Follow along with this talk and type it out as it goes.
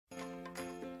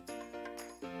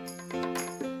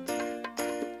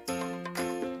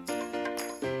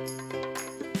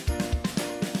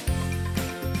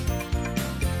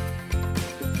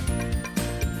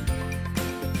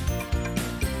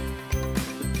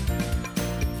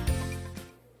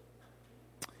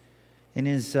In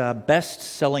his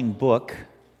best-selling book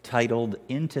titled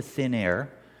Into Thin Air,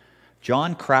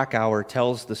 John Krakauer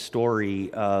tells the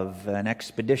story of an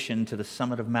expedition to the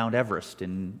summit of Mount Everest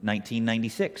in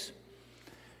 1996.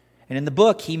 And in the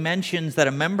book, he mentions that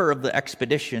a member of the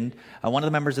expedition, one of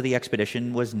the members of the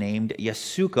expedition was named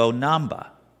Yasuko Namba.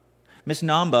 Miss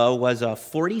Namba was a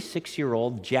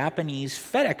 46-year-old Japanese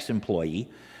FedEx employee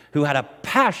who had a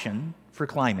passion for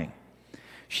climbing.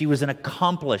 She was an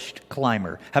accomplished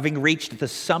climber, having reached the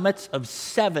summits of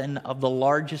 7 of the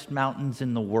largest mountains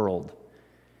in the world.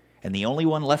 And the only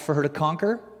one left for her to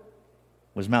conquer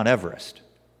was Mount Everest,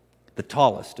 the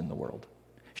tallest in the world.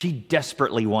 She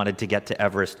desperately wanted to get to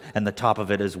Everest and the top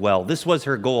of it as well. This was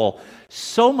her goal,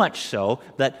 so much so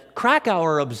that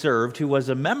Krakauer observed, who was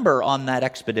a member on that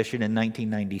expedition in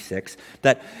 1996,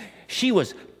 that she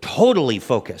was totally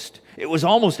focused. It was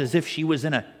almost as if she was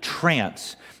in a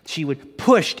trance. She would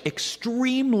push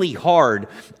extremely hard,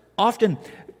 often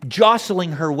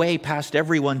jostling her way past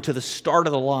everyone to the start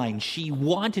of the line. She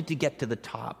wanted to get to the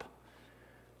top.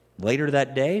 Later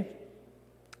that day,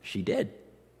 she did.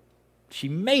 She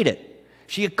made it.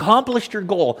 She accomplished her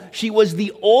goal. She was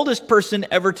the oldest person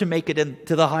ever to make it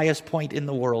to the highest point in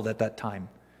the world at that time.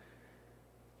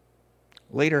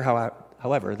 Later,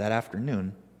 however, that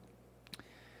afternoon,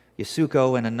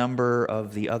 Yasuko and a number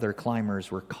of the other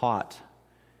climbers were caught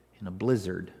in a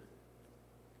blizzard.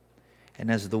 And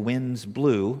as the winds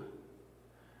blew,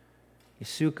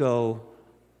 Yasuko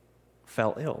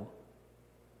fell ill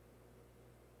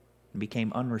and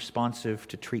became unresponsive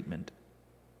to treatment.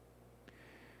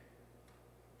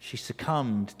 She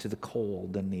succumbed to the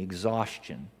cold and the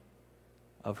exhaustion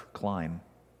of her climb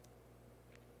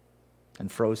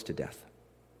and froze to death.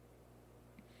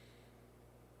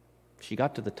 She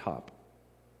got to the top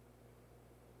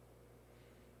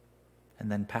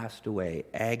and then passed away,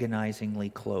 agonizingly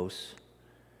close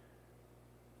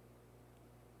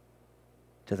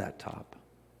to that top.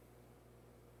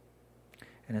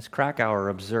 And as Krakauer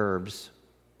observes,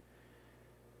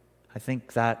 I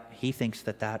think that he thinks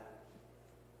that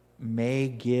may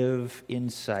give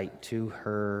insight to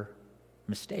her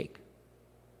mistake.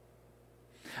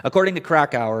 According to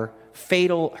Krakauer,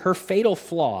 her fatal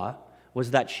flaw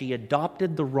was that she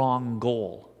adopted the wrong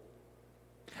goal.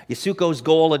 Yasuko's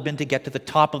goal had been to get to the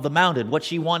top of the mountain. What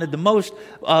she wanted the most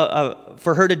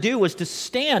for her to do was to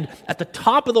stand at the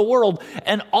top of the world,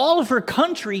 and all of her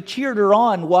country cheered her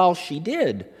on while she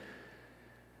did.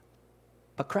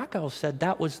 But Krakauer said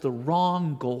that was the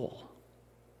wrong goal.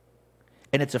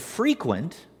 And it's a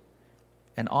frequent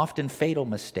and often fatal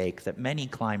mistake that many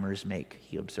climbers make,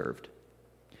 he observed.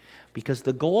 Because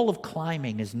the goal of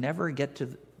climbing is never to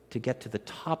get to the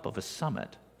top of a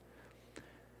summit.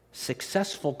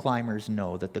 Successful climbers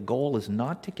know that the goal is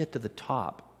not to get to the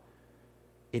top,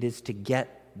 it is to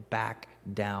get back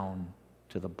down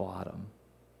to the bottom.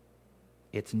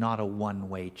 It's not a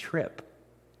one-way trip.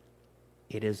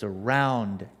 It is a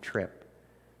round trip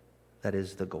that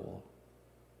is the goal.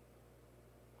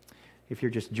 If you're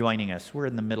just joining us, we're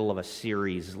in the middle of a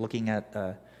series looking at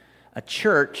a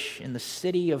church in the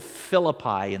city of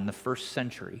Philippi in the first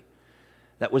century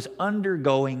that was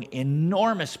undergoing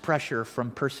enormous pressure from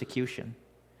persecution.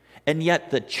 And yet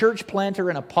the church planter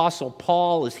and apostle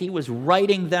Paul, as he was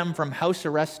writing them from house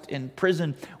arrest in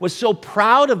prison, was so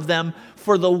proud of them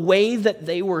for the way that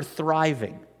they were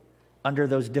thriving under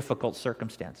those difficult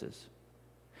circumstances.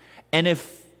 And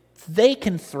if they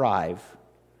can thrive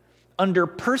under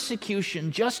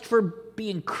persecution just for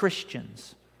being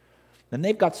Christians, then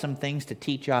they've got some things to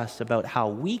teach us about how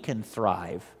we can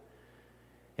thrive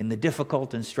in the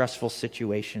difficult and stressful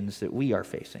situations that we are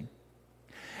facing.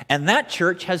 And that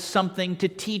church has something to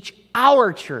teach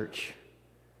our church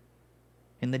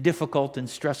in the difficult and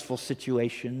stressful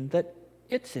situation that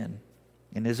it's in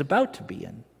and is about to be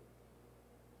in.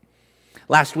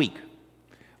 Last week,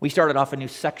 we started off a new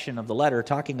section of the letter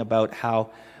talking about how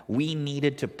we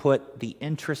needed to put the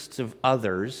interests of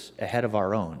others ahead of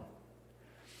our own.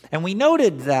 And we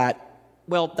noted that,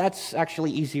 well, that's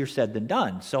actually easier said than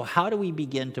done. So how do we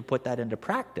begin to put that into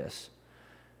practice?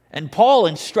 And Paul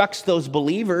instructs those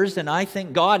believers, and I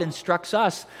think God instructs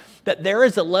us, that there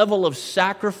is a level of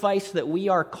sacrifice that we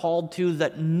are called to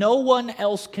that no one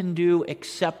else can do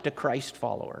except a Christ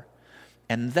follower.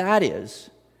 And that is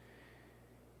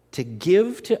to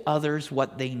give to others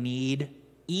what they need,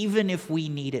 even if we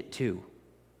need it too.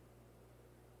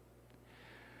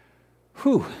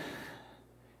 Whew.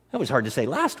 That was hard to say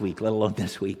last week, let alone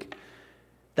this week.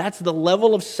 That's the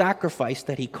level of sacrifice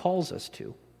that he calls us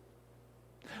to.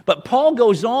 But Paul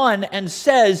goes on and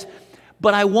says,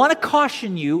 but I want to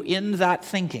caution you in that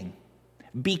thinking,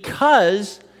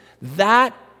 because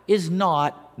that is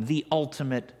not the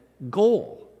ultimate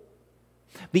goal.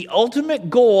 The ultimate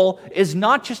goal is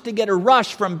not just to get a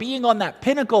rush from being on that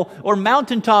pinnacle or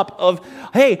mountaintop of,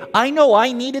 hey, I know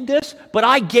I needed this, but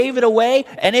I gave it away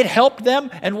and it helped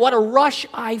them, and what a rush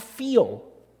I feel.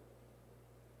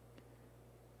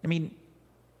 I mean,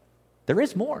 there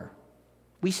is more.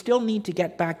 We still need to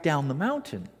get back down the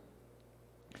mountain.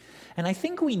 And I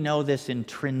think we know this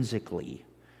intrinsically,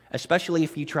 especially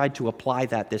if you tried to apply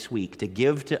that this week, to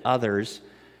give to others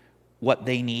what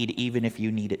they need, even if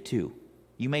you need it too.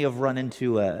 You may have run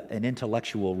into an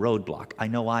intellectual roadblock. I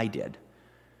know I did.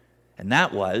 And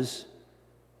that was,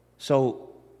 so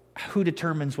who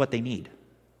determines what they need?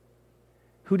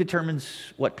 Who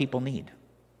determines what people need?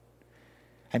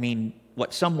 I mean,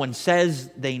 what someone says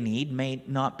they need may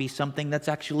not be something that's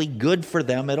actually good for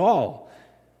them at all.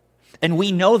 And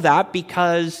we know that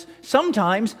because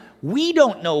sometimes we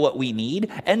don't know what we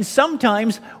need, and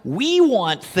sometimes we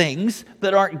want things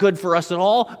that aren't good for us at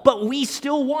all, but we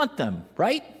still want them,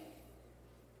 right?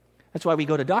 That's why we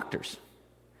go to doctors.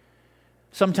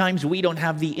 Sometimes we don't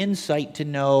have the insight to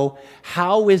know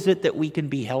how is it that we can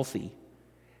be healthy.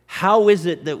 How is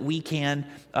it that we can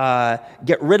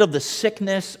get rid of the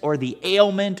sickness or the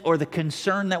ailment or the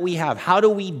concern that we have? How do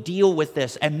we deal with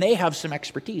this? And they have some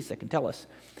expertise that can tell us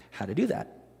how to do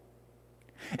that.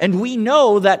 And we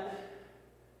know that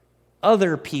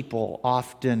other people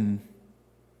often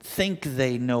think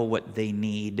they know what they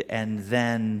need and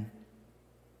then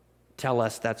tell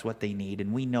us that's what they need,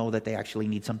 and we know that they actually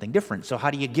need something different. So how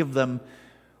do you give them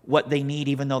what they need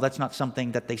even though that's not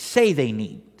something that they say they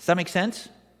need? Does that make sense?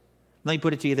 Let me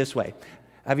put it to you this way.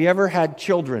 Have you ever had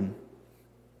children?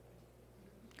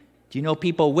 Do you know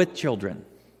people with children?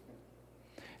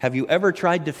 Have you ever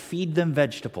tried to feed them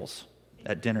vegetables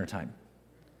at dinner time?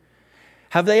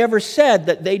 Have they ever said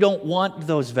that they don't want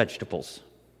those vegetables?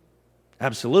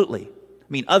 Absolutely. I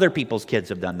mean, other people's kids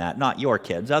have done that, not your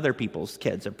kids. Other people's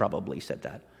kids have probably said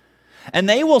that. And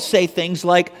they will say things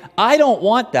like, I don't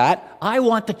want that. I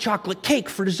want the chocolate cake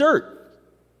for dessert.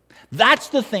 That's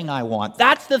the thing I want.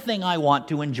 That's the thing I want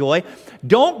to enjoy.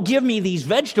 Don't give me these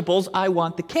vegetables. I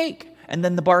want the cake. And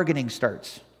then the bargaining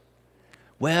starts.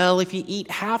 Well, if you eat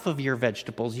half of your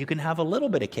vegetables, you can have a little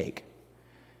bit of cake.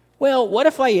 Well, what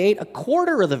if I ate a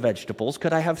quarter of the vegetables?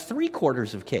 Could I have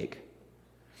 3/4 of cake?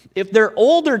 If they're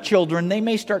older children, they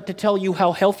may start to tell you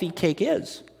how healthy cake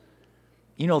is.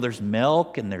 You know, there's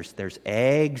milk and there's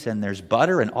eggs and there's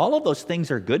butter, and all of those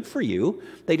things are good for you.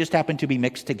 They just happen to be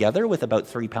mixed together with about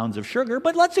 3 pounds of sugar,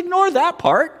 but let's ignore that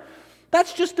part.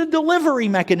 That's just a delivery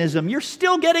mechanism. You're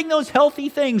still getting those healthy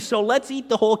things, so let's eat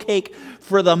the whole cake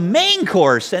for the main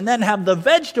course and then have the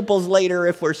vegetables later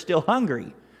if we're still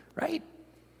hungry, right?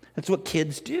 That's what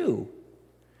kids do.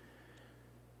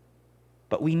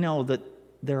 But we know that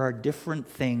there are different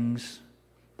things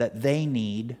that they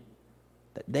need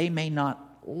that they may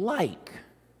not like,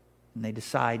 and they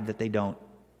decide that they don't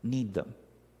need them.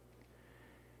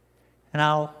 And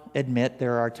I'll admit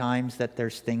there are times that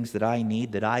there's things that I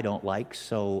need that I don't like,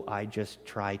 so I just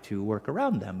try to work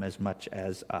around them as much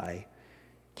as I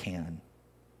can.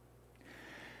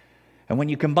 And when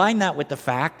you combine that with the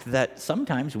fact that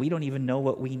sometimes we don't even know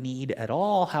what we need at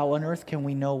all, how on earth can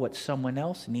we know what someone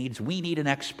else needs? We need an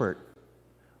expert.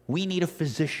 We need a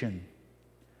physician.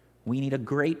 We need a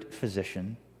great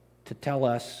physician to tell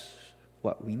us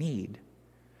what we need.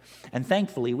 And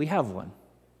thankfully, we have one.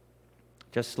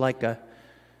 Just like a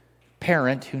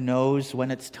parent who knows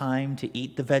when it's time to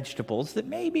eat the vegetables that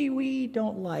maybe we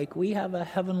don't like, we have a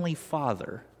heavenly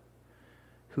Father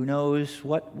who knows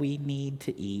what we need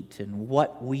to eat and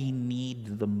what we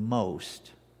need the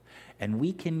most. And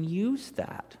we can use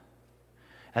that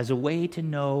as a way to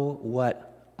know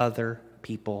what other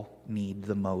people need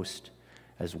the most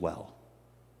as well.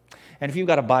 And if you've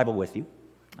got a Bible with you,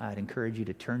 I'd encourage you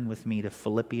to turn with me to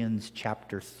Philippians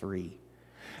chapter 3.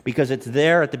 Because it's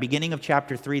there at the beginning of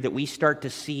chapter 3 that we start to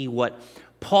see what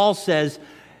Paul says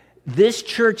this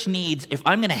church needs. If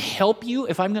I'm going to help you,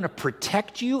 if I'm going to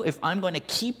protect you, if I'm going to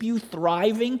keep you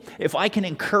thriving, if I can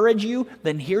encourage you,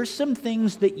 then here's some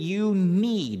things that you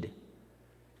need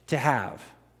to have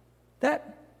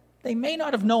that they may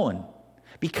not have known.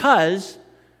 Because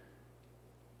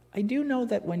I do know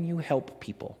that when you help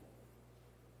people,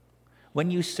 when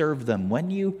you serve them,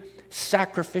 when you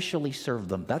sacrificially serve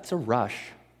them, that's a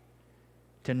rush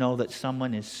to know that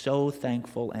someone is so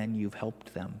thankful and you've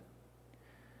helped them.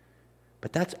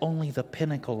 But that's only the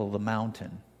pinnacle of the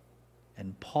mountain.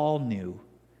 And Paul knew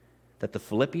that the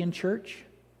Philippian church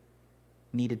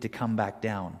needed to come back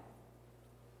down.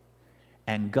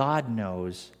 And God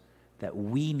knows that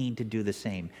we need to do the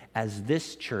same. As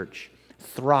this church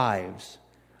thrives,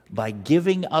 by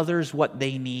giving others what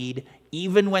they need,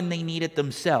 even when they need it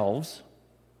themselves,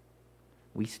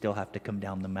 we still have to come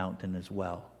down the mountain as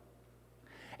well.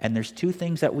 And there's two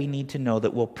things that we need to know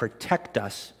that will protect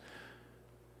us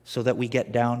so that we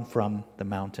get down from the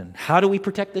mountain. How do we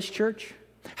protect this church?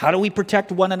 How do we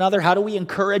protect one another? How do we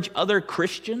encourage other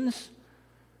Christians?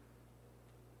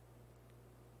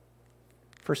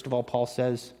 First of all, Paul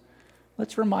says,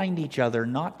 let's remind each other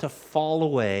not to fall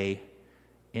away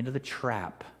into the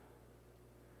trap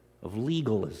of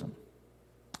legalism.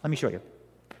 Let me show you.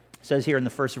 It says here in the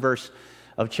first verse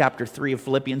of chapter 3 of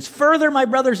Philippians, "Further, my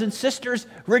brothers and sisters,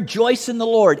 rejoice in the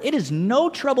Lord. It is no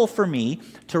trouble for me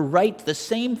to write the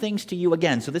same things to you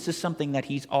again." So this is something that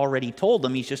he's already told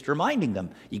them. He's just reminding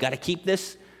them. You got to keep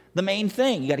this the main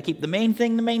thing. You got to keep the main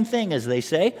thing, as they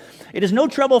say. "It is no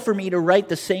trouble for me to write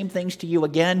the same things to you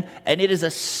again, and it is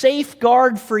a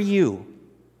safeguard for you."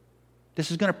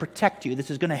 This is going to protect you. This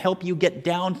is going to help you get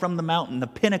down from the mountain, the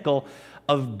pinnacle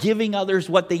of giving others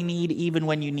what they need even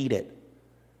when you need it.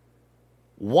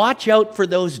 Watch out for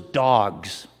those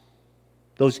dogs,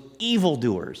 those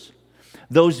evildoers,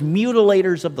 those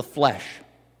mutilators of the flesh.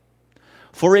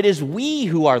 "For it is we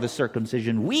who are the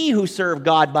circumcision, we who serve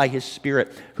God by His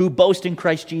Spirit, who boast in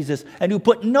Christ Jesus, and who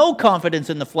put no confidence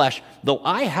in the flesh, though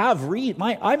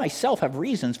I myself have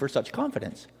reasons for such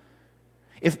confidence.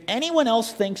 If anyone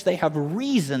else thinks they have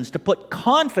reasons to put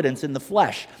confidence in the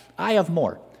flesh, I have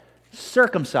more.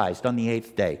 Circumcised on the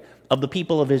 8th day, of the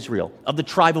people of Israel, of the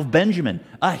tribe of Benjamin,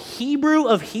 a Hebrew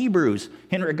of Hebrews,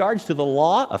 in regards to the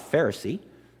law, a Pharisee,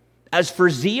 as for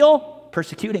zeal,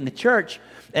 persecuting the church,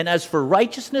 and as for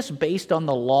righteousness based on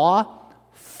the law,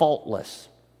 faultless.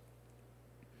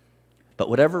 But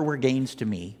whatever were gains to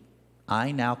me,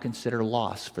 I now consider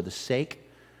loss for the sake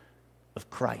of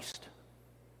Christ.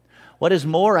 What is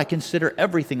more, I consider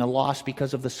everything a loss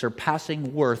because of the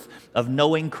surpassing worth of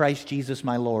knowing Christ Jesus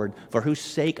my Lord, for whose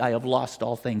sake I have lost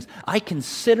all things. I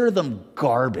consider them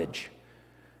garbage,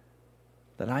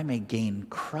 that I may gain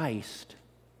Christ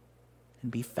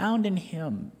and be found in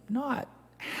Him, not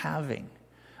having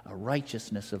a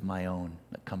righteousness of my own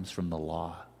that comes from the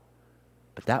law,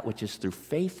 but that which is through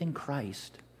faith in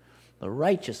Christ, the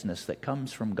righteousness that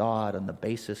comes from God on the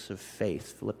basis of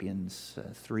faith." Philippians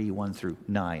 3, 1 through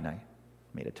 9. I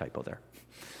made a typo there.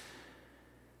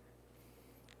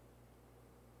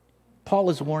 Paul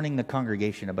is warning the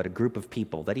congregation about a group of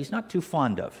people that he's not too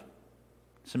fond of,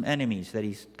 some enemies that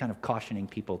he's kind of cautioning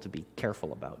people to be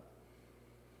careful about.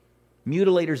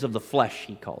 Mutilators of the flesh,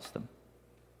 he calls them.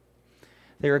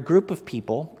 They're a group of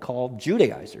people called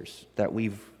Judaizers that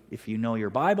if you know your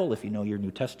Bible, if you know your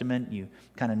New Testament, you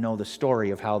kind of know the story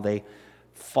of how they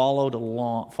followed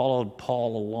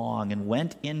Paul along and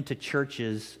went into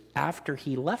churches after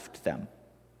he left them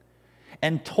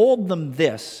and told them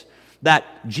this, that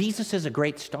Jesus is a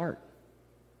great start.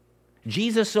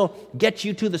 Jesus will get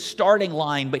you to the starting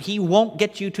line, but He won't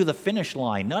get you to the finish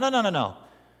line. No.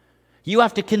 You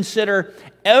have to consider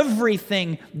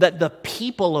everything that the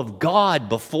people of God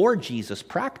before Jesus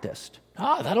practiced.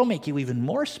 That'll make you even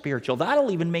more spiritual.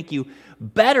 That'll even make you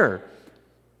better.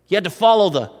 You had to follow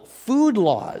the food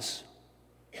laws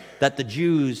that the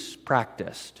Jews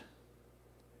practiced.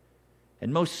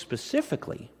 And most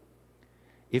specifically,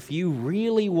 if you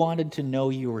really wanted to know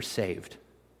you were saved,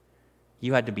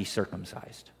 you had to be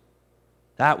circumcised.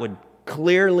 That would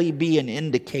clearly be an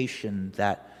indication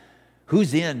that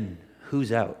who's in,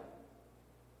 who's out.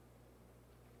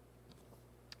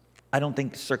 I don't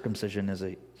think circumcision is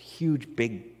a huge,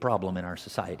 big problem in our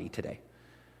society today.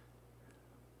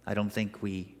 I don't think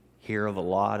we hear of a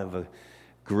lot of a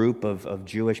group of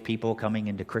Jewish people coming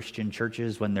into Christian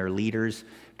churches when their leaders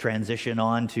transition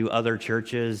on to other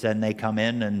churches and they come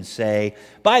in and say,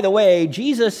 "By the way,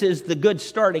 Jesus is the good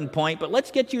starting point, but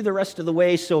let's get you the rest of the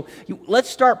way. So let's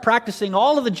start practicing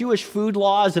all of the Jewish food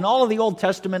laws and all of the Old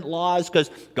Testament laws because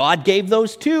God gave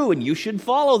those too and you should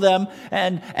follow them.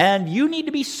 And you need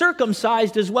to be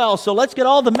circumcised as well. So let's get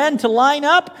all the men to line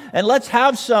up and let's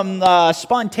have some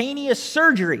spontaneous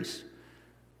surgeries."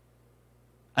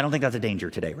 I don't think that's a danger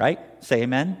today, right? Say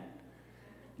amen.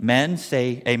 Men,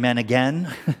 say amen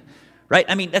again. Right?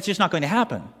 I mean, that's just not going to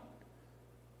happen.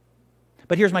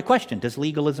 But here's my question. Does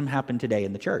legalism happen today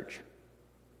in the church?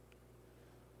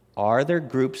 Are there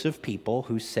groups of people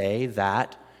who say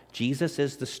that Jesus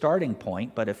is the starting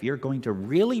point, but if you're going to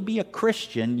really be a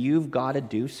Christian, you've got to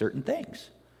do certain things?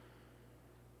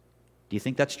 Do you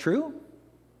think that's true?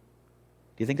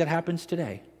 Do you think that happens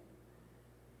today?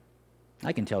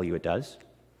 I can tell you it does.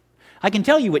 I can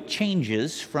tell you it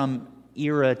changes from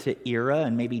era to era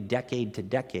and maybe decade to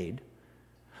decade.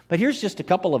 But here's just a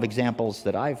couple of examples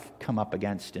that I've come up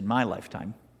against in my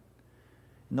lifetime.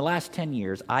 In the last 10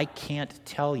 years, I can't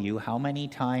tell you how many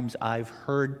times I've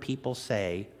heard people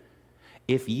say,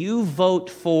 if you vote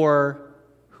for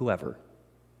whoever,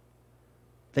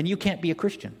 then you can't be a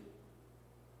Christian.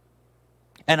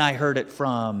 And I heard it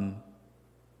from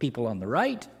people on the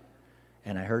right,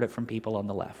 and I heard it from people on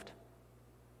the left.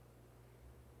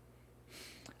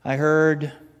 I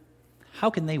heard, how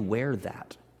can they wear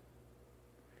that?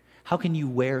 How can you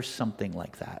wear something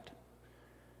like that?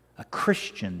 A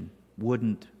Christian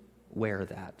wouldn't wear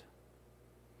that.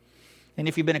 And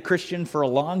if you've been a Christian for a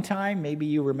long time, maybe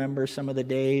you remember some of the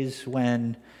days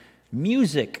when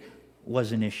music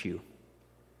was an issue.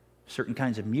 Certain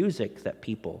kinds of music that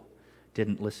people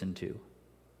didn't listen to.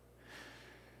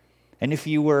 And if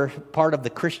you were part of the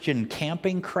Christian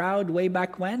camping crowd way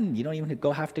back when, you don't even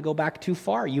have to go back too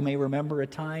far. You may remember a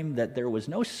time that there was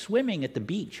no swimming at the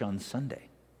beach on Sunday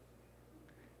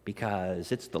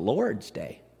because it's the Lord's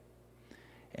Day.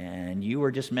 And you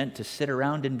were just meant to sit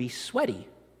around and be sweaty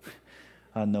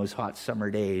on those hot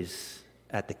summer days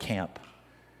at the camp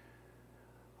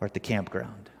or at the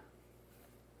campground.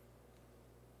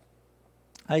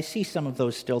 I see some of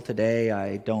those still today.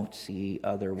 I don't see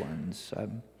other ones.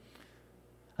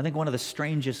 I think one of the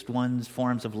strangest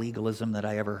forms of legalism that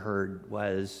I ever heard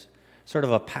was sort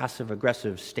of a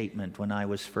passive-aggressive statement when I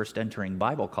was first entering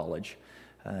Bible college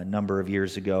a number of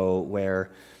years ago,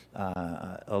 where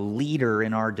a leader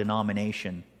in our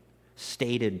denomination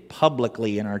stated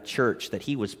publicly in our church that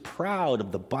he was proud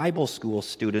of the Bible school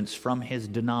students from his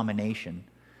denomination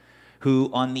who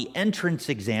on the entrance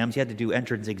exams, you had to do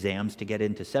entrance exams to get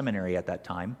into seminary at that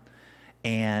time,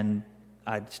 and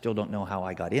I still don't know how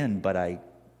I got in, but I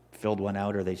filled one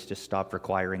out or they just stopped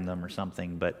requiring them or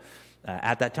something, but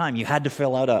at that time you had to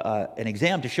fill out an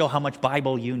exam to show how much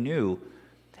Bible you knew.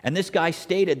 And this guy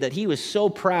stated that he was so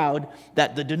proud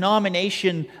that the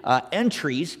denomination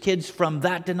entries, kids from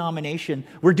that denomination,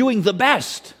 were doing the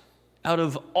best out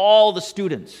of all the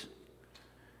students.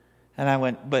 And I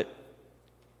went, but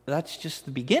that's just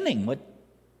the beginning.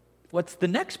 What's the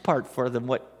next part for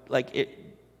them?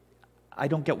 I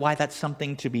don't get why that's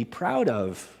something to be proud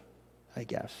of, I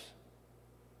guess.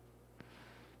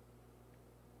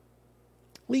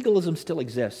 Legalism still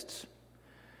exists.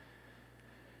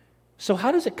 So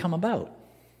how does it come about?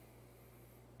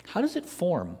 How does it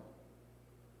form?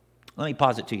 Let me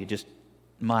posit to you just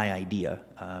my idea.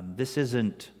 This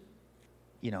isn't,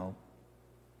 a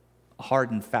hard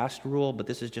and fast rule, but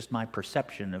this is just my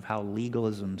perception of how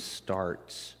legalism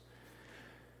starts.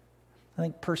 I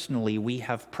think personally we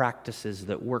have practices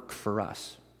that work for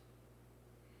us.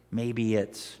 Maybe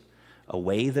it's a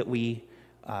way that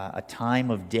a time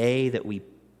of day that we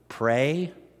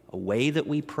pray, a way that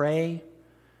we pray,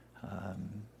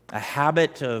 a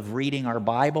habit of reading our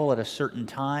Bible at a certain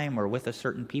time or with a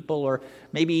certain people, or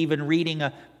maybe even reading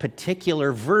a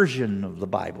particular version of the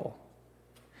Bible.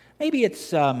 Maybe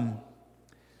it's a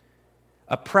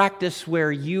practice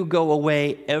where you go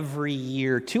away every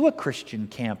year to a Christian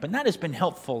camp, and that has been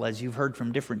helpful as you've heard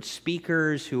from different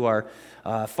speakers who are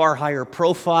far higher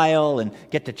profile and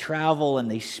get to travel and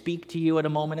they speak to you at a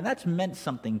moment, and that's meant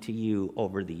something to you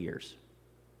over the years.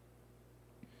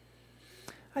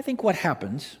 I think what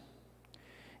happens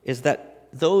is that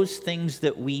those things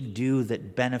that we do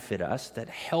that benefit us, that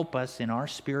help us in our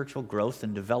spiritual growth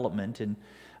and development and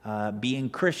being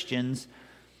Christians,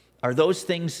 are those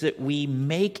things that we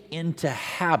make into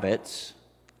habits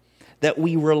that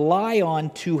we rely on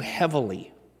too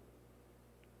heavily.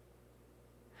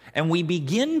 And we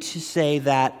begin to say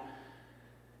that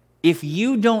if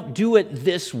you don't do it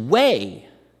this way,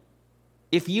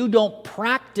 if you don't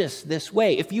practice this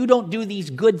way, if you don't do these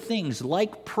good things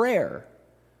like prayer,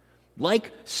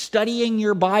 like studying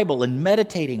your Bible and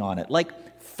meditating on it,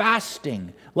 like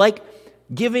fasting, like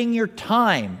giving your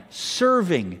time,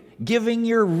 serving, giving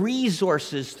your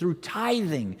resources through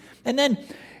tithing, and then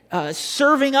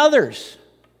serving others.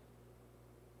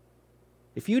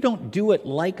 If you don't do it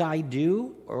like I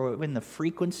do, or in the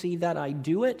frequency that I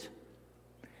do it,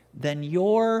 then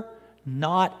you're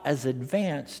not as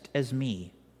advanced as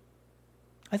me.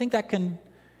 I think that can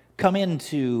come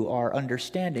into our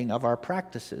understanding of our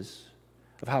practices,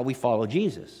 of how we follow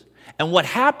Jesus. And what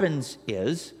happens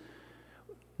is,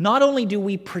 not only do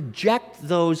we project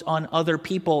those on other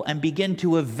people and begin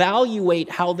to evaluate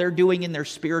how they're doing in their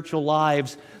spiritual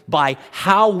lives by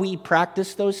how we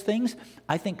practice those things,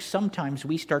 I think sometimes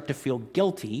we start to feel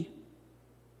guilty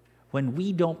when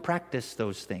we don't practice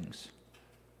those things.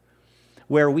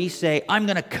 Where we say, I'm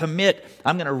going to commit,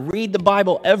 I'm going to read the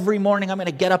Bible every morning, I'm going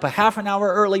to get up a half an hour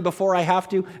early before I have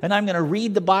to, and I'm going to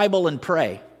read the Bible and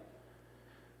pray.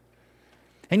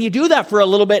 And you do that for a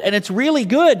little bit, and it's really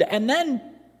good, and then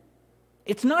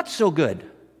it's not so good.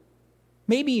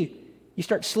 Maybe you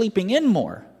start sleeping in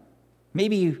more.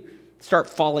 Maybe you start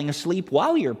falling asleep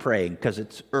while you're praying because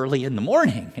it's early in the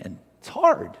morning and it's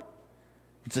hard.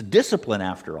 It's a discipline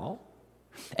after all.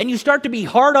 And you start to be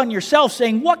hard on yourself,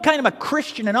 saying, what kind of a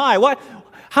Christian am I?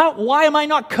 Why am I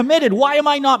not committed? Why am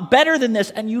I not better than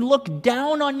this? And you look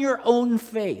down on your own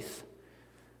faith.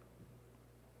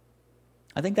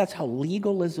 I think that's how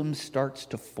legalism starts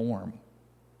to form.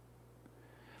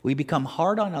 We become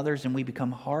hard on others and we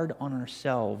become hard on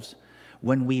ourselves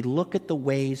when we look at the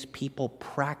ways people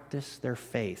practice their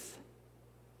faith.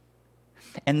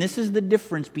 And this is the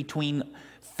difference between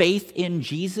faith in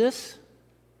Jesus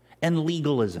and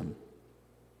legalism.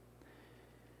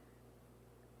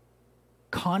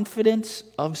 Confidence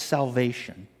of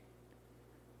salvation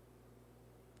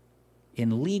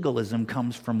in legalism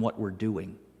comes from what we're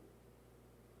doing.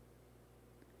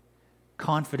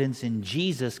 Confidence in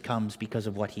Jesus comes because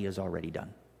of what he has already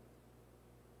done.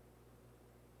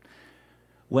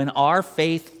 When our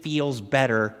faith feels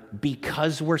better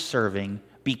because we're serving,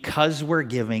 because we're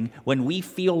giving, when we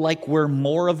feel like we're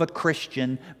more of a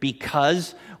Christian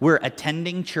because we're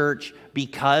attending church,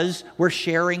 because we're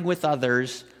sharing with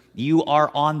others, you are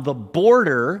on the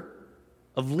border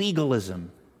of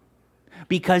legalism.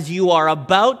 Because you are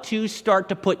about to start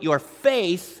to put your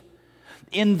faith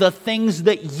in the things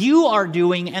that you are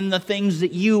doing and the things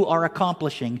that you are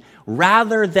accomplishing,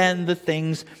 rather than the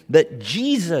things that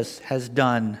Jesus has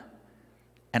done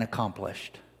and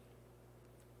accomplished.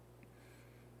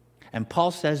 And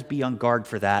Paul says, be on guard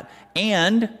for that,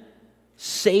 and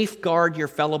safeguard your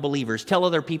fellow believers. Tell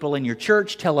other people in your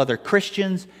church, tell other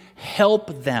Christians,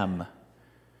 help them.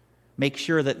 Make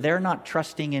sure that they're not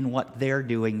trusting in what they're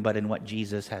doing, but in what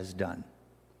Jesus has done.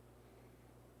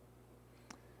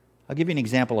 I'll give you an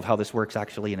example of how this works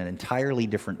actually in an entirely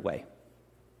different way.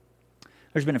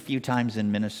 There's been a few times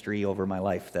in ministry over my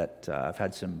life that I've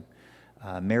had some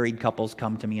married couples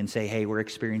come to me and say, hey, we're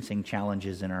experiencing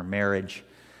challenges in our marriage.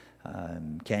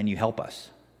 Can you help us?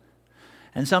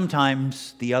 And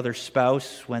sometimes the other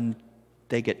spouse, when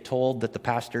they get told that the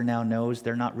pastor now knows,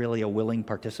 they're not really a willing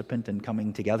participant in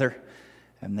coming together,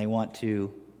 and they want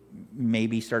to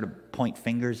maybe start to point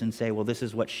fingers and say, well, this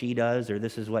is what she does or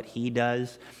this is what he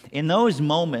does. In those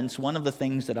moments, one of the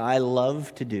things that I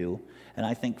love to do, and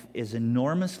I think is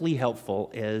enormously helpful,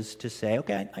 is to say,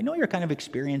 okay, I know you're kind of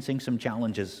experiencing some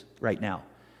challenges right now.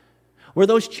 Were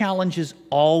those challenges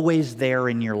always there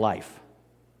in your life?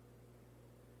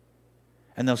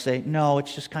 And they'll say, no,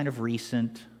 it's just kind of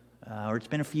recent, or it's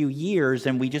been a few years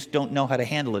and we just don't know how to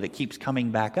handle it. It keeps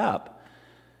coming back up.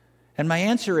 And my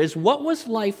answer is, what was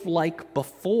life like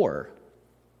before?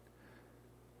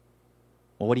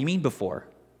 Well, what do you mean before?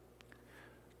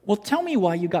 Well, tell me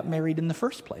why you got married in the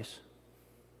first place.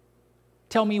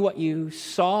 Tell me what you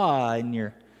saw in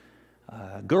your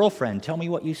girlfriend. Tell me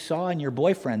what you saw in your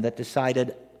boyfriend that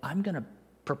decided, I'm going to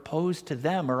propose to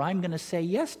them, or I'm going to say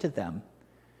yes to them.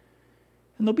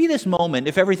 And there'll be this moment,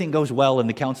 if everything goes well in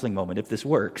the counseling moment, if this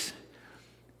works,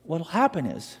 what'll happen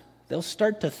is they'll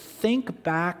start to think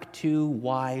back to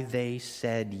why they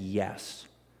said yes.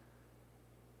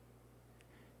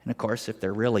 And of course, if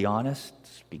they're really honest,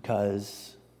 it's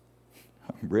because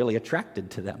I'm really attracted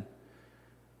to them.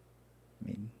 I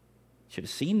mean, should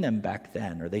have seen them back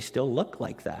then, or they still look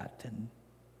like that. And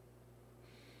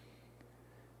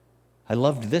I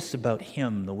loved this about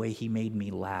him, the way he made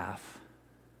me laugh.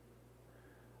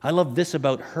 I loved this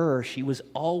about her. She was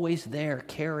always there,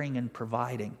 caring and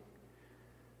providing.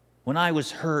 When I was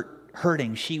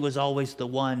hurting, she was always the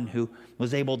one who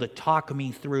was able to talk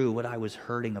me through what I was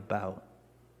hurting about.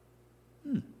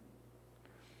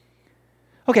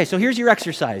 Okay, so here's your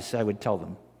exercise, I would tell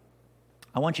them.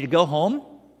 I want you to go home,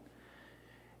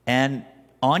 and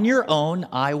on your own,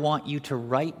 I want you to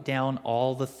write down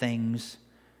all the things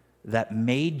that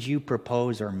made you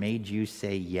propose or made you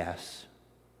say yes.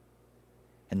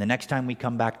 And the next time we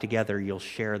come back together, you'll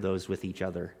share those with each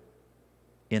other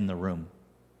in the room.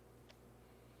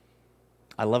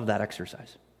 I love that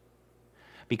exercise.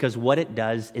 Because what it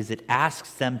does is it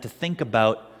asks them to think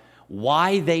about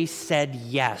why they said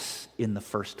yes in the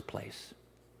first place.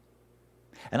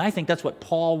 And I think that's what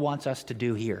Paul wants us to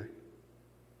do here.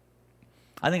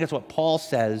 I think that's what Paul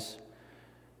says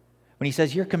when he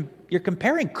says you're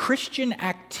comparing Christian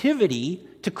activity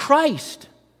to Christ.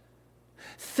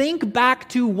 Think back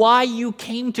to why you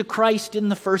came to Christ in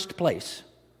the first place.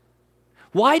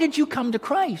 Why did you come to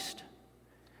Christ?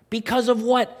 Because of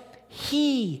what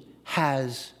He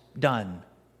has done.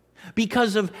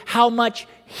 Because of how much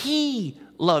He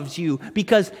loves you,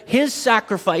 because his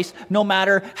sacrifice, no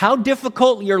matter how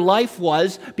difficult your life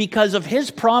was, because of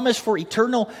his promise for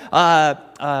eternal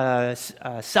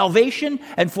salvation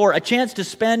and for a chance to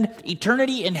spend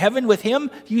eternity in heaven with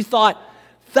him, you thought,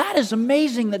 that is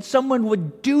amazing that someone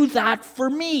would do that for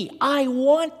me. I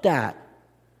want that.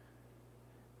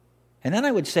 And then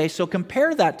I would say, so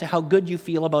compare that to how good you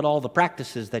feel about all the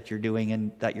practices that you're doing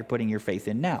and that you're putting your faith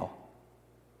in now.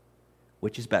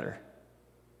 Which is better?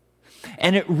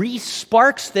 And it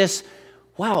re-sparks this,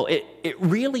 wow, it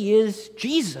really is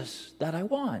Jesus that I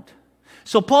want.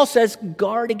 So Paul says,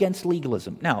 guard against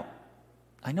legalism. Now,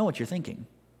 I know what you're thinking.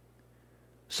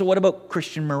 So what about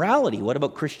Christian morality? What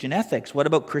about Christian ethics? What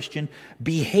about Christian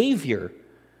behavior?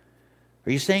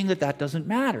 Are you saying that that doesn't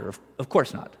matter? Of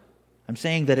course not. I'm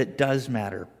saying that it does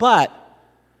matter. But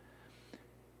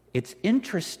it's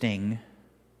interesting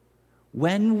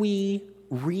when we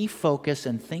refocus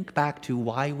and think back to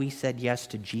why we said yes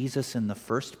to Jesus in the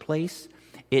first place,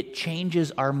 it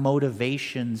changes our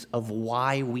motivations of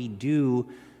why we do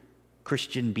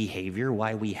Christian behavior,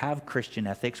 why we have Christian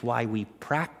ethics, why we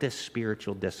practice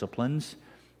spiritual disciplines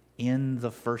in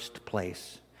the first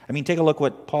place. I mean, take a look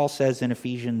what Paul says in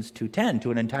Ephesians 2:10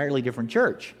 to an entirely different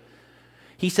church.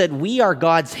 He said, we are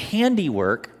God's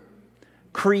handiwork,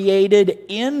 created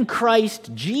in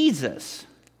Christ Jesus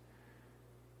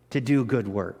to do good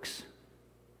works.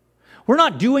 We're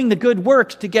not doing the good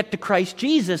works to get to Christ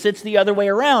Jesus. It's the other way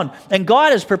around. And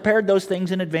God has prepared those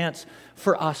things in advance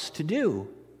for us to do.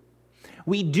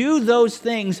 We do those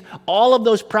things, all of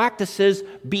those practices,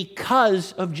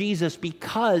 because of Jesus,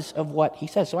 because of what he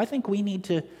says. So I think we need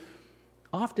to,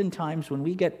 oftentimes when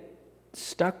we get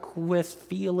stuck with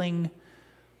feeling,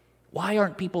 why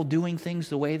aren't people doing things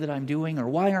the way that I'm doing? Or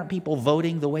why aren't people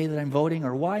voting the way that I'm voting?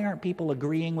 Or why aren't people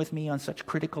agreeing with me on such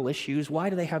critical issues? Why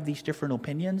do they have these different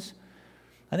opinions?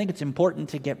 I think it's important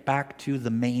to get back to the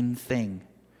main thing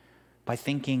by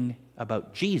thinking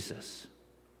about Jesus,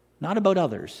 not about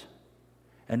others,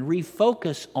 and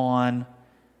refocus on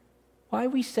why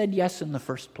we said yes in the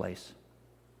first place.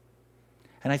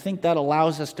 And I think that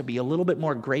allows us to be a little bit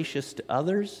more gracious to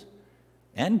others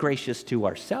and gracious to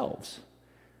ourselves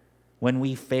when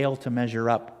we fail to measure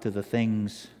up to the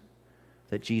things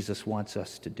that Jesus wants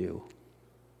us to do.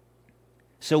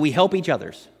 So we help each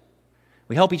other.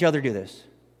 We help each other do this.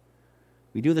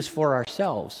 We do this for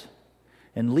ourselves.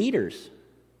 And leaders,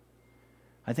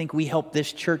 I think we help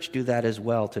this church do that as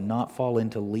well, to not fall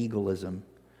into legalism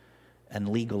and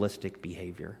legalistic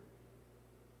behavior.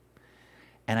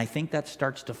 And I think that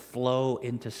starts to flow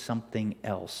into something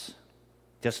else.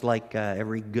 Just like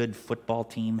every good football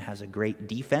team has a great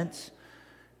defense,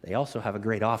 they also have a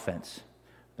great offense.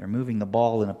 They're moving the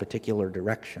ball in a particular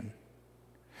direction.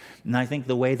 And I think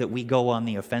the way that we go on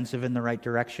the offensive in the right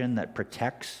direction that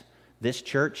protects this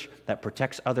church, that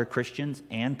protects other Christians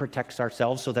and protects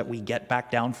ourselves so that we get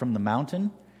back down from the mountain,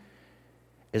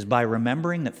 is by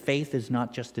remembering that faith is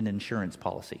not just an insurance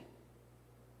policy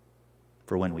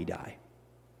for when we die.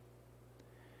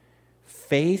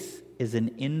 Faith is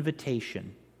an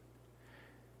invitation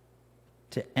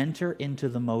to enter into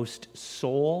the most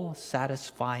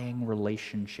soul-satisfying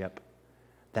relationship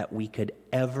that we could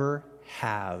ever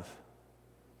have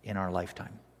in our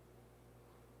lifetime.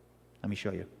 Let me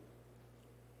show you.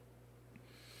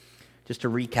 Just to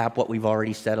recap what we've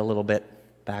already said a little bit,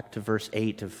 back to verse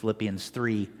 8 of Philippians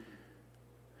 3.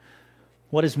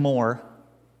 What is more?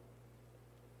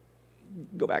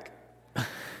 Go back.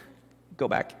 Go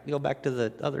back to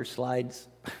the other slides.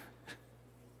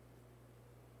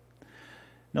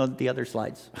 No, the other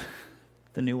slides.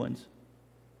 The new ones.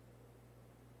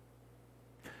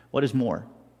 What is more?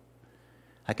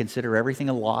 I consider everything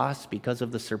a loss because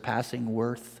of the surpassing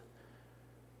worth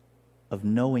of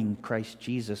knowing Christ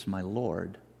Jesus my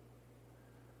Lord,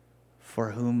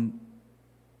 for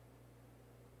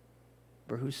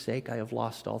whose sake I have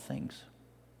lost all things.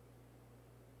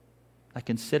 I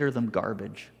consider them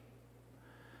garbage,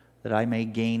 that I may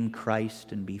gain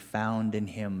Christ and be found in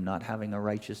him, not having a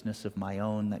righteousness of my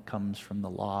own that comes from the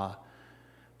law,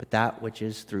 but that which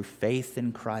is through faith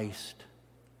in Christ,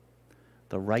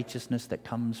 the righteousness that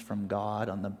comes from God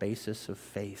on the basis of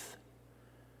faith.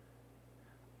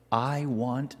 I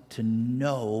want to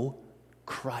know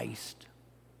Christ.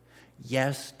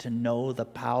 Yes, to know the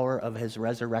power of his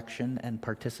resurrection and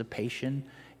participation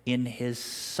in his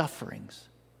sufferings.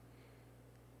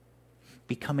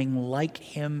 Becoming like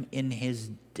him in his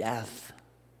death.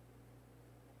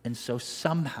 And so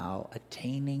somehow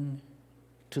attaining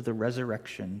to the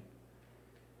resurrection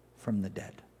from the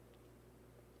dead.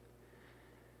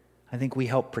 I think we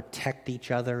help protect each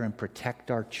other and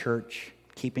protect our church,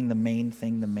 keeping the main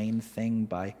thing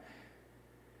by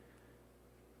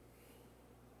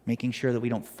making sure that we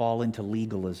don't fall into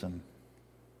legalism.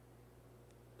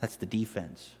 That's the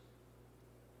defense.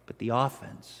 But the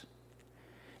offense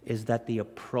is that the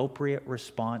appropriate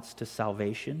response to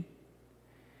salvation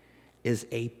is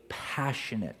a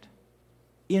passionate,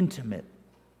 intimate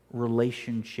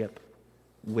relationship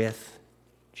with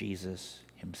Jesus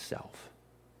himself.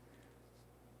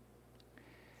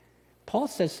 Paul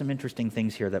says some interesting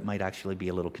things here that might actually be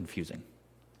a little confusing.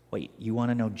 Wait, you want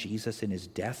to know Jesus in his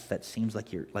death? That seems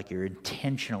like you're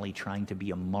intentionally trying to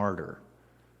be a martyr.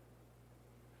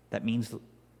 That means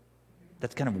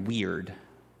that's kind of weird.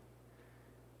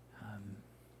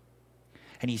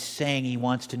 And he's saying he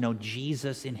wants to know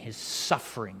Jesus in his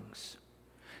sufferings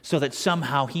so that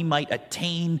somehow he might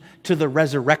attain to the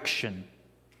resurrection.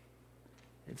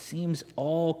 It seems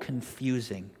all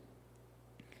confusing.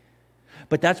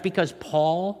 But that's because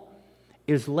Paul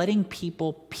is letting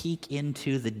people peek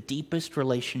into the deepest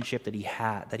relationship that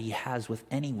he has with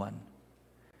anyone.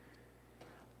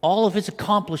 All of his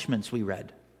accomplishments, we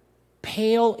read,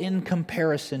 pale in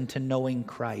comparison to knowing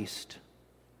Christ.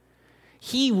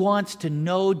 He wants to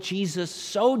know Jesus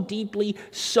so deeply,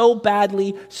 so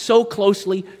badly, so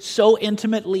closely, so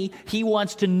intimately. He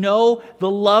wants to know the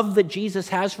love that Jesus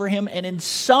has for him, and in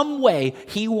some way,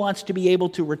 he wants to be able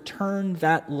to return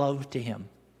that love to him.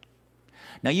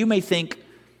 Now, you may think,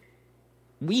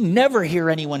 we never hear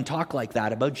anyone talk like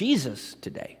that about Jesus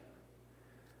today.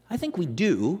 I think we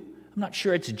do. I'm not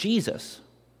sure it's Jesus.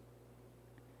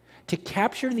 To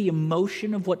capture the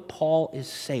emotion of what Paul is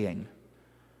saying,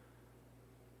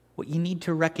 what you need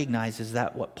to recognize is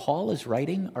that what Paul is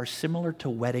writing are similar to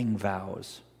wedding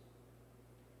vows.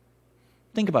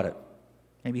 Think about it.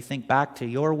 Maybe think back to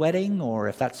your wedding, or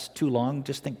if that's too long,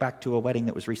 just think back to a wedding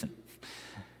that was recent.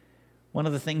 One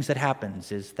of the things that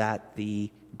happens is that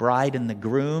the bride and the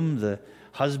groom, the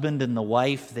husband and the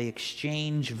wife, they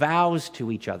exchange vows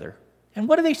to each other. And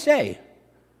what do they say?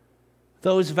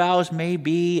 Those vows may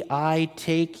be, I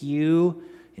take you,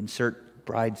 insert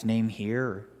bride's name here,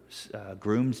 or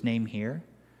groom's name here,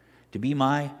 to be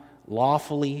my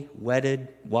lawfully wedded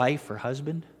wife or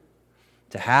husband,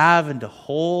 to have and to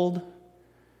hold,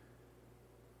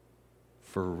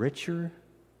 for richer,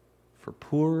 for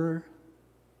poorer,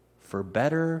 for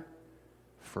better,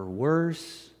 for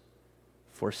worse,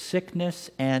 for sickness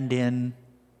and in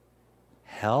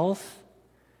health,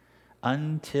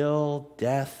 until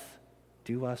death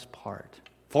do us part,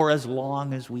 for as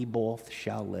long as we both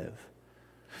shall live.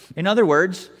 In other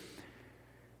words,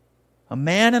 a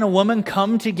man and a woman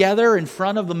come together in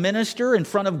front of the minister, in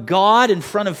front of God, in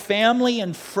front of family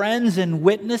and friends and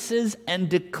witnesses, and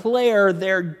declare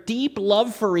their deep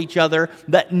love for each other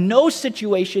that no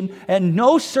situation and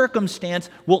no circumstance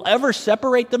will ever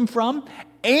separate them from,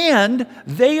 and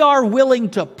they are willing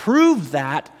to prove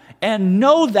that and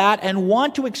know that and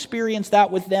want to experience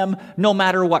that with them no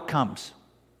matter what comes.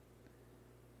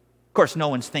 Of course, no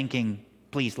one's thinking,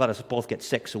 please let us both get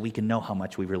sick so we can know how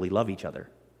much we really love each other.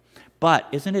 But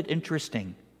isn't it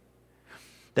interesting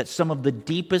that some of the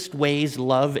deepest ways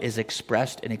love is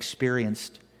expressed and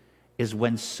experienced is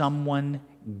when someone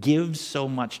gives so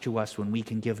much to us when we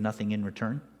can give nothing in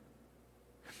return?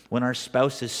 When our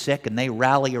spouse is sick and they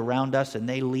rally around us and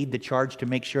they lead the charge to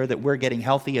make sure that we're getting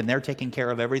healthy and they're taking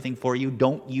care of everything for you,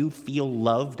 don't you feel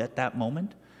loved at that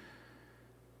moment?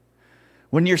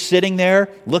 When you're sitting there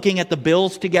looking at the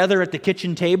bills together at the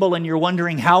kitchen table and you're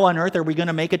wondering how on earth are we going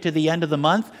to make it to the end of the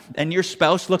month, and your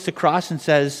spouse looks across and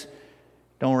says,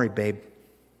 don't worry, babe,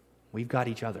 we've got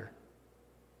each other.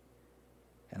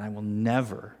 And I will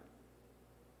never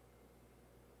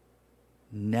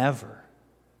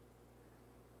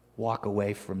walk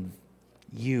away from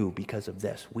you because of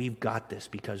this. We've got this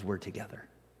because we're together.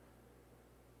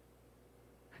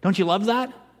 Don't you love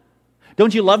that?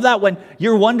 Don't you love that when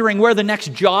you're wondering where the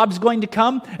next job's going to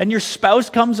come and your spouse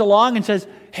comes along and says,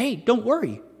 hey, don't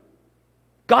worry.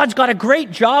 God's got a great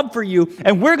job for you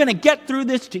and we're going to get through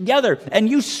this together. And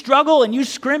you struggle and you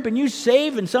scrimp and you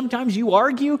save and sometimes you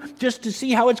argue just to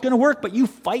see how it's going to work, but you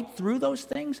fight through those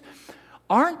things.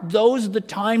 Aren't those the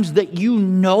times that you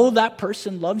know that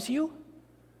person loves you?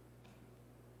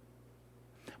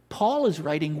 Paul is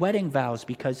writing wedding vows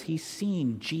because he's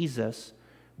seen Jesus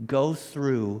go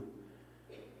through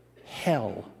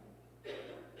hell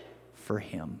for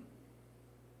him.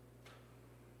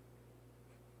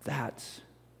 That's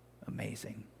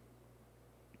amazing.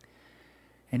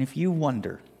 And if you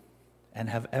wonder, and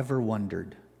have ever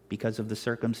wondered because of the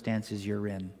circumstances you're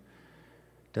in,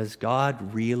 does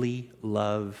God really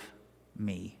love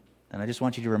me? And I just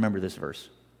want you to remember this verse.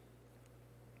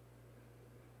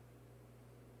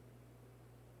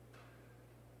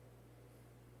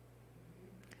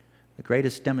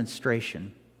 greatest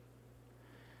demonstration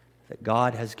that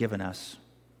God has given us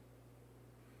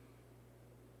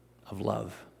of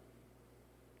love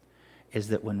is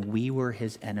that when we were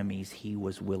his enemies, he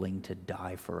was willing to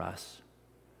die for us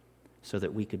so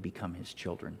that we could become his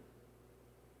children.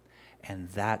 And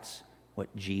that's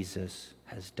what Jesus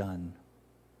has done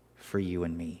for you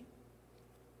and me.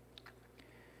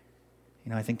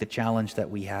 You know, I think the challenge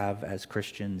that we have as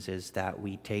Christians is that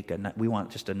we want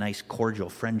just a nice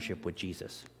cordial friendship with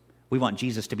Jesus. We want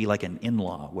Jesus to be like an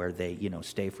in-law where they,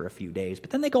 stay for a few days, but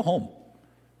then they go home.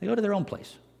 They go to their own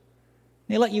place.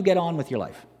 They let you get on with your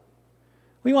life.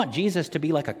 We want Jesus to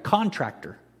be like a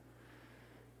contractor.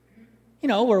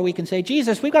 Where we can say,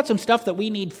 Jesus, we've got some stuff that we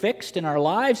need fixed in our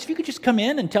lives. If you could just come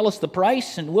in and tell us the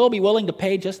price, and we'll be willing to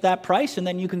pay just that price, and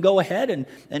then you can go ahead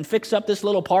and fix up this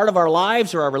little part of our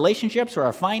lives or our relationships or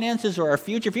our finances or our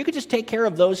future. If you could just take care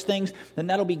of those things, then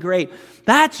that'll be great.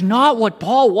 That's not what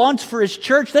Paul wants for his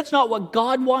church. That's not what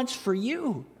God wants for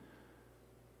you.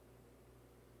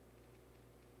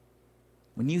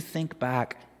 When you think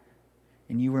back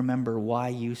and you remember why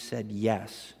you said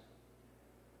yes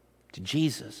to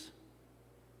Jesus,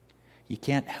 you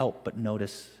can't help but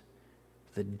notice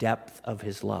the depth of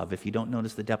his love. If you don't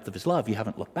notice the depth of his love, you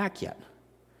haven't looked back yet.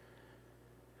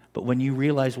 But when you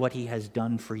realize what he has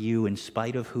done for you in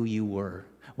spite of who you were,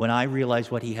 when I realize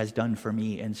what he has done for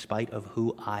me in spite of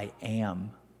who I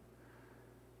am,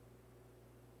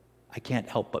 I can't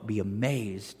help but be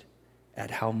amazed at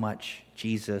how much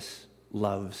Jesus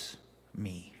loves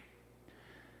me.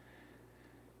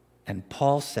 And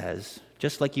Paul says,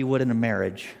 just like you would in a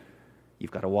marriage, you've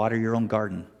got to water your own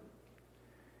garden.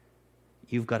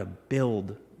 You've got to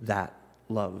build that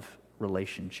love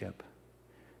relationship.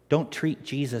 Don't treat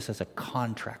Jesus as a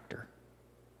contractor.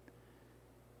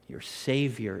 Your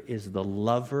Savior is the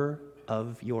lover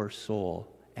of your soul,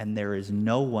 and there is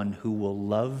no one who will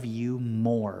love you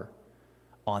more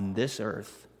on this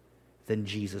earth than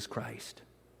Jesus Christ.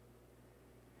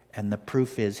 And the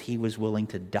proof is he was willing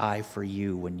to die for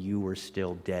you when you were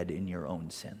still dead in your own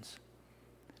sins.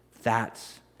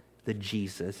 That's the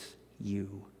Jesus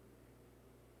you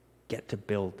get to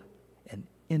build an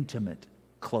intimate,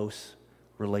 close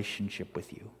relationship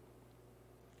with you.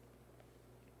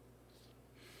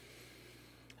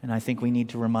 And I think we need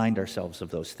to remind ourselves of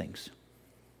those things.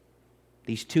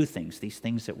 These two things, these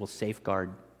things that will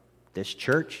safeguard this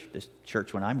church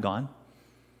when I'm gone,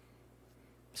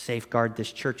 safeguard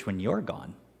this church when you're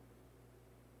gone.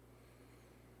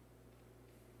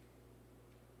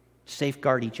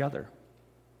 Safeguard each other.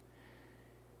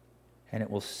 And it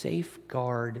will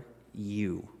safeguard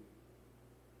you.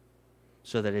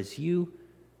 So that as you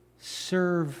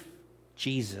serve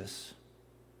Jesus,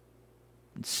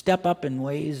 and step up in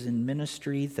ways in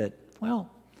ministry that,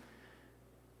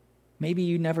 maybe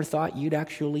you never thought you'd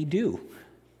actually do.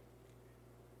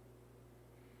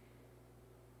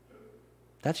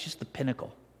 That's just the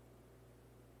pinnacle.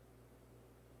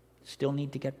 Still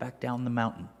need to get back down the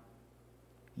mountain.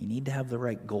 You need to have the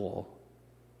right goal.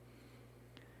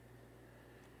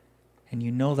 And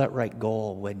you know that right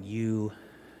goal when you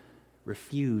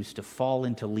refuse to fall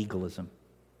into legalism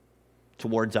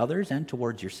towards others and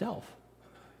towards yourself.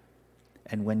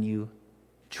 And when you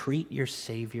treat your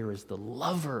Savior as the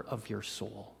lover of your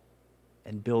soul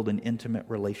and build an intimate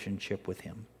relationship with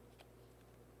him.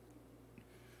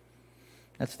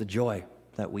 That's the joy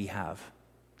that we have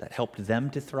that helped them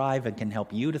to thrive and can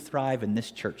help you to thrive and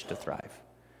this church to thrive.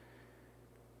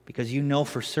 Because you know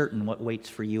for certain what waits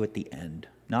for you at the end.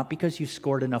 Not because you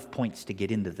scored enough points to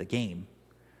get into the game,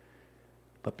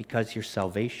 but because your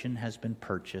salvation has been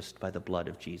purchased by the blood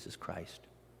of Jesus Christ.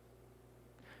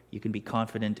 You can be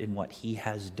confident in what he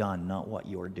has done, not what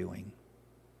you're doing.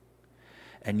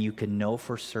 And you can know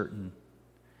for certain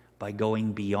by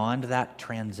going beyond that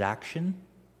transaction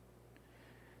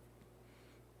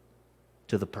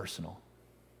to the personal.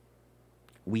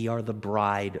 We are the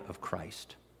bride of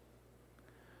Christ.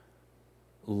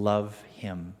 Love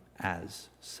him as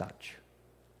such.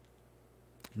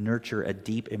 Nurture a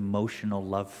deep emotional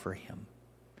love for him.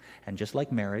 And just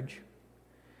like marriage,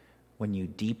 when you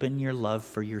deepen your love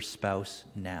for your spouse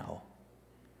now,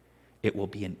 it will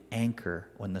be an anchor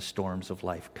when the storms of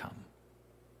life come.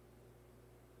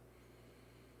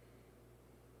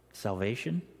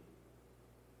 Salvation,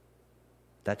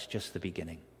 that's just the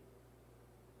beginning.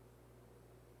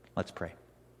 Let's pray.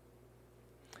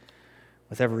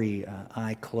 With every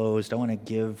eye closed, I want to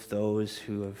give those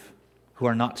who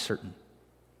are not certain,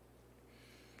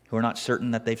 who are not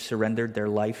certain that they've surrendered their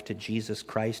life to Jesus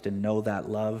Christ and know that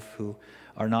love, who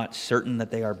are not certain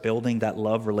that they are building that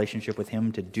love relationship with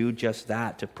Him to do just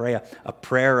that, to pray a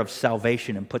prayer of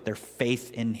salvation and put their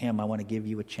faith in Him. I want to give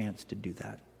you a chance to do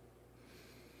that.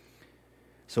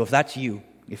 So if that's you,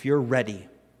 if you're ready,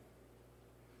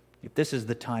 if this is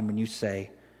the time when you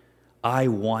say, I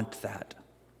want that.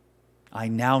 I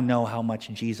now know how much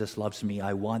Jesus loves me.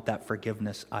 I want that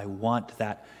forgiveness. I want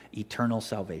that eternal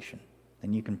salvation.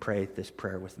 Then you can pray this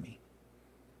prayer with me.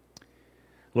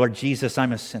 Lord Jesus,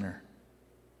 I'm a sinner.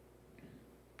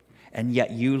 And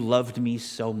yet you loved me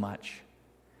so much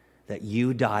that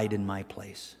you died in my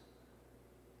place.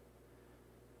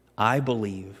 I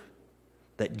believe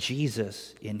that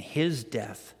Jesus, in his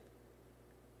death,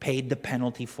 paid the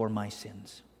penalty for my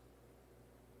sins.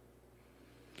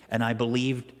 And I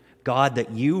believed, God,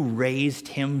 that you raised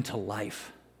him to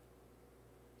life.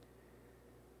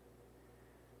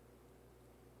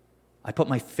 I put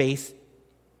my faith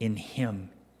in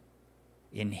him,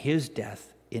 in his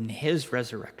death, in his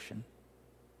resurrection.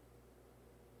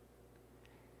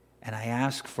 And I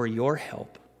ask for your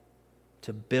help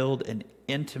to build an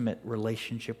intimate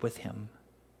relationship with him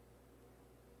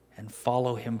and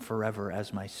follow him forever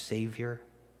as my Savior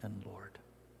and Lord.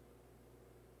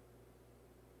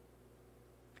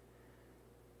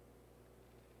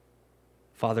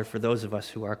 Father, for those of us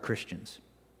who are Christians,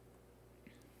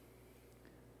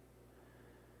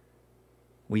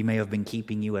 we may have been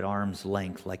keeping you at arm's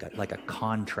length like a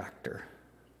contractor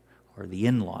or the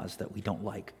in-laws that we don't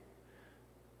like,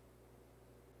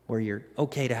 where you're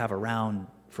okay to have around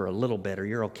for a little bit, or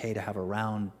you're okay to have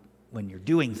around when you're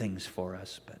doing things for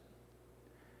us, but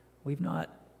we've not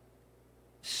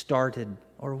started,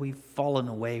 or we've fallen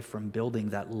away from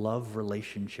building that love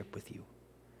relationship with you.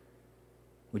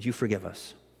 Would you forgive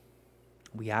us?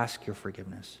 We ask your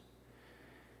forgiveness,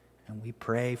 and we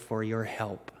pray for your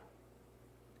help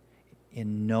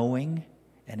in knowing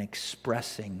and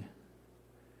expressing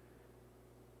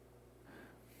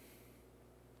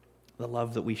the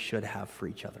love that we should have for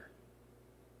each other.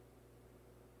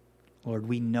 Lord,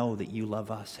 we know that you love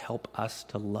us. Help us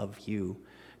to love you,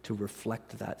 to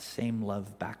reflect that same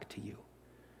love back to you.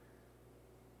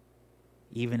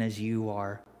 Even as you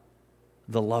are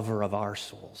the lover of our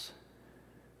souls,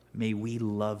 may we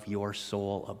love your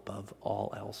soul above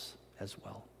all else as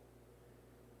well.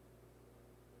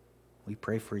 We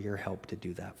pray for your help to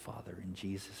do that, Father, in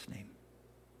Jesus' name.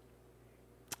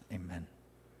 Amen.